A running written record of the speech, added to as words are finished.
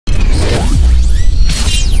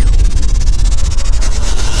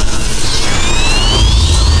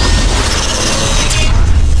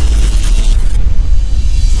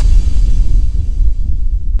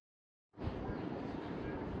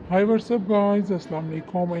Hi, what's up guys, assalamu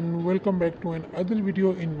alaikum and welcome back to another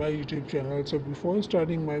video in my YouTube channel. So before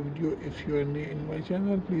starting my video, if you are new in my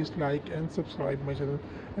channel, please like and subscribe my channel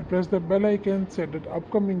and press the bell icon so that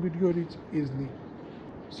upcoming video reach easily.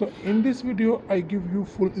 So in this video I give you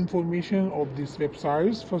full information of these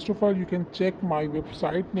websites. First of all, you can check my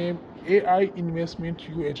website name AI Investment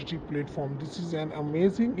USDT platform. This is an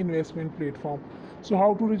amazing investment platform. So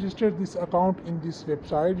how to register this account in this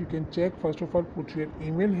website? You can check. First of all, put your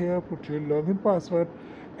email here, put your login password,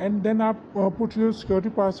 and then put your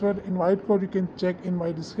security password. Invite code you can check in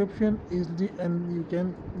my description easily, and you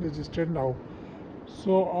can register now.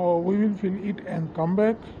 So we will fill it and come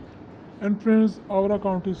back. And friends, our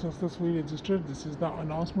account is successfully registered. This is the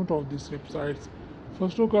announcement of this website.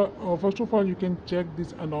 First of all, you can check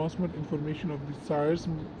this announcement information of the sites.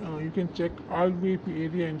 You can check all VIP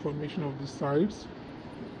area information of the sites.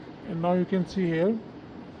 And now you can see here.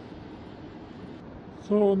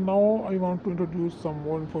 So now I want to introduce some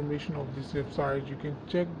more information of this website. You can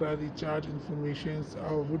check the recharge informations,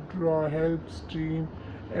 withdraw, help, stream,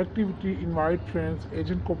 activity, invite friends,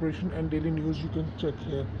 agent cooperation, and daily news. You can check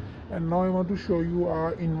here. And now I want to show you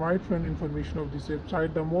our invite friend information of this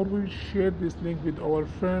website. The more we share this link with our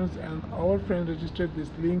friends and our friends register this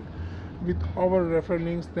link with our referral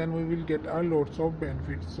links, then we will get a lots of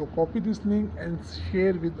benefits. So copy this link and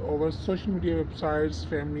share with our social media websites,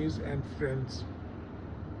 families, and friends.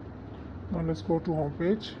 Now let's go to home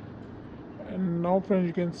page. And now friends,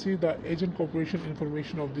 you can see the agent cooperation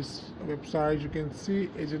information of this website. You can see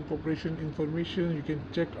agent cooperation information. You can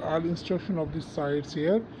check all instruction of these sites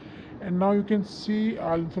here, and now you can see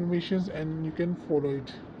all informations and you can follow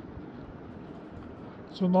it.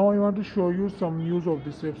 So now I want to show you some news of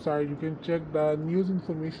this website. You can check the news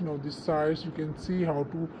information of this sites. You can see how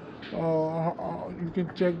to you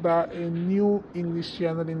can check the new English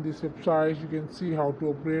channel in this website. You can see how to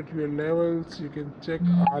operate your levels. You can check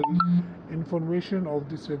all information of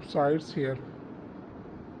these websites here.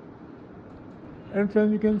 And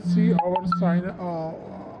friends, you can see our sign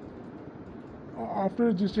after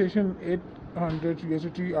registration 800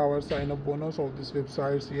 USDT our sign up bonus of this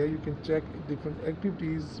websites. Here you can check different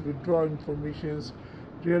activities, withdraw informations,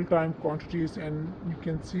 real-time quantities, and you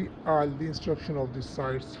can see all the instruction of these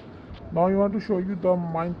sites. Now I want to show you the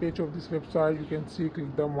mine page of this website. You can see,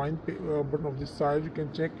 click the mine button of this site. You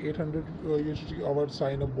can check 800 USDT our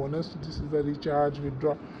sign up bonus. This is the recharge,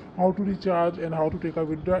 withdraw, how to recharge and how to take a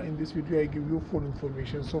withdraw. In this video I give you full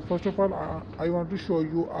information. So first of all, I want to show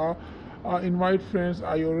you invite friends.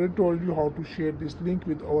 I already told you how to share this link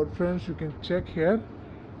with our friends. You can check here,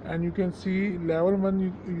 and you can see level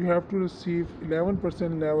 1 you have to receive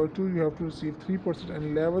 11%, level 2 you have to receive 3%,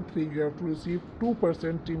 and level 3 you have to receive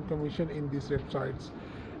 2% team commission in these websites.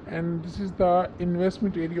 And this is the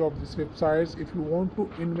investment area of these websites. If you want to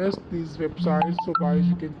invest these websites, so guys,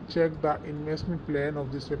 you can check the investment plan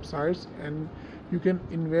of these websites and you can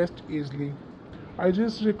invest easily. I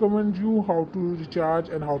just recommend you how to recharge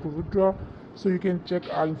and how to withdraw, so you can check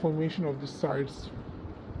all information of these sites.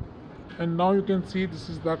 And now you can see this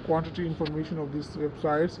is the quantity information of these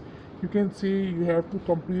websites. You can see you have to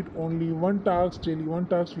complete only one task daily. One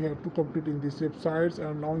task you have to complete in these websites.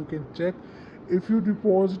 And now you can check if you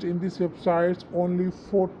deposit in these websites only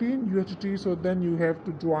 14 USDT, so then you have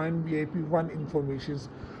to join VIP 1 informations.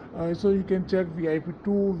 So you can check VIP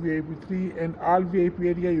 2, VIP 3, and all VIP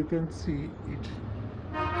area you can see it.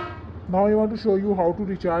 Now I want to show you how to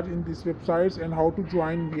recharge in these websites and how to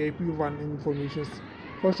join VIP 1 information.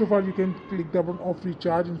 First of all, you can click the button of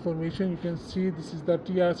recharge information. You can see this is the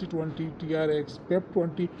TRC20, TRX,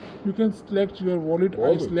 PEP20. You can select your wallet.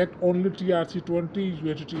 I select only TRC20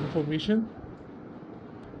 USDT information.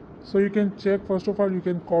 So you can check. First of all, you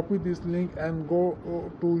can copy this link and go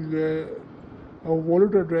to your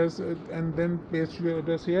wallet address and then paste your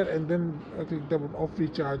address here, and then click the button of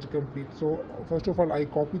recharge complete. So first of all, I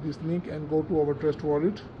copy this link and go to our trust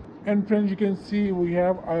wallet. And friends, you can see we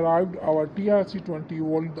have arrived our TRC20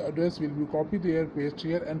 wallet. The address will be copied there, paste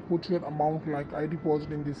here, and put your amount like I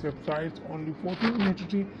deposit in this website only 14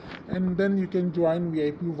 USDT, and then you can join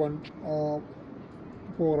VIP 1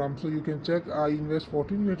 program. So you can check I invest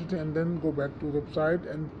 14 USDT and then go back to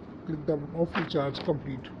website and click the button of recharge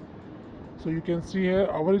complete. So you can see here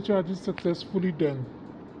our recharge is successfully done.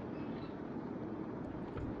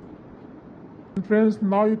 And friends,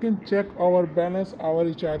 now you can check our balance. Our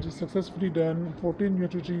recharge is successfully done. 14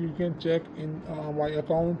 USDT you can check in my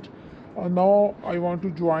account. Now I want to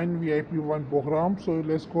join VIP 1 program. So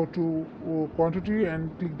let's go to quantity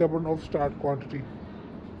and click the button of start quantity.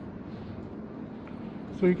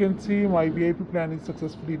 So you can see my VIP plan is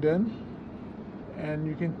successfully done. and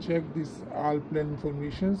you can check this all plan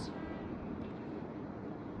informations.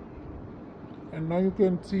 And now you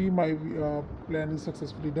can see my plan is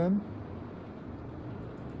successfully done.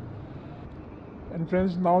 And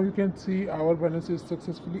friends, now you can see our balance is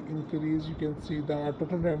successfully increased. You can see the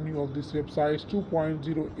total revenue of this website is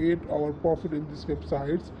 2.08, our profit in this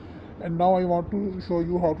website. And now I want to show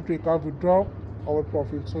you how to take out withdraw our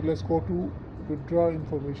profit. So let's go to withdraw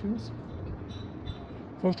informations.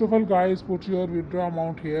 First of all guys, put your withdraw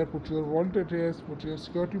amount here, put your wallet address, put your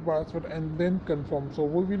security password, and then confirm. So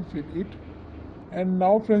we will fill it. And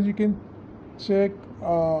now friends, you can check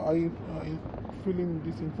I fill in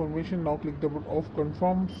this information. Now click the button of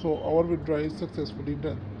confirm. So our withdrawal is successfully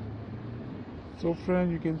done. So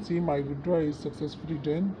friends, you can see my withdrawal is successfully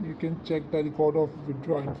done. You can check the record of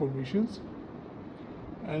withdrawal informations,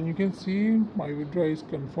 and you can see my withdrawal is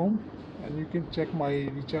confirmed. And you can check my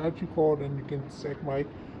recharge record, and you can check my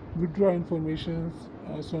withdrawal informations.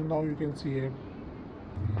 So now you can see here.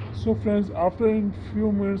 So friends, after in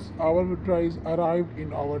few minutes our withdrawal is arrived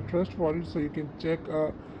in our trust wallet. So you can check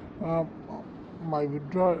uh, my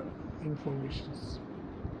withdrawal informations.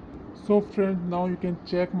 So friends, now you can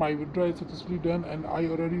check my withdrawal is successfully done, and I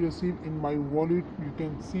already received in my wallet. You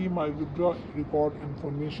can see my withdrawal record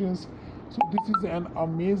informations. So this is an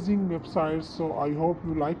amazing website. So I hope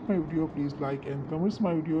you like my video. Please like and comment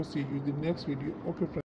my video. See you in the next video. Okay friends.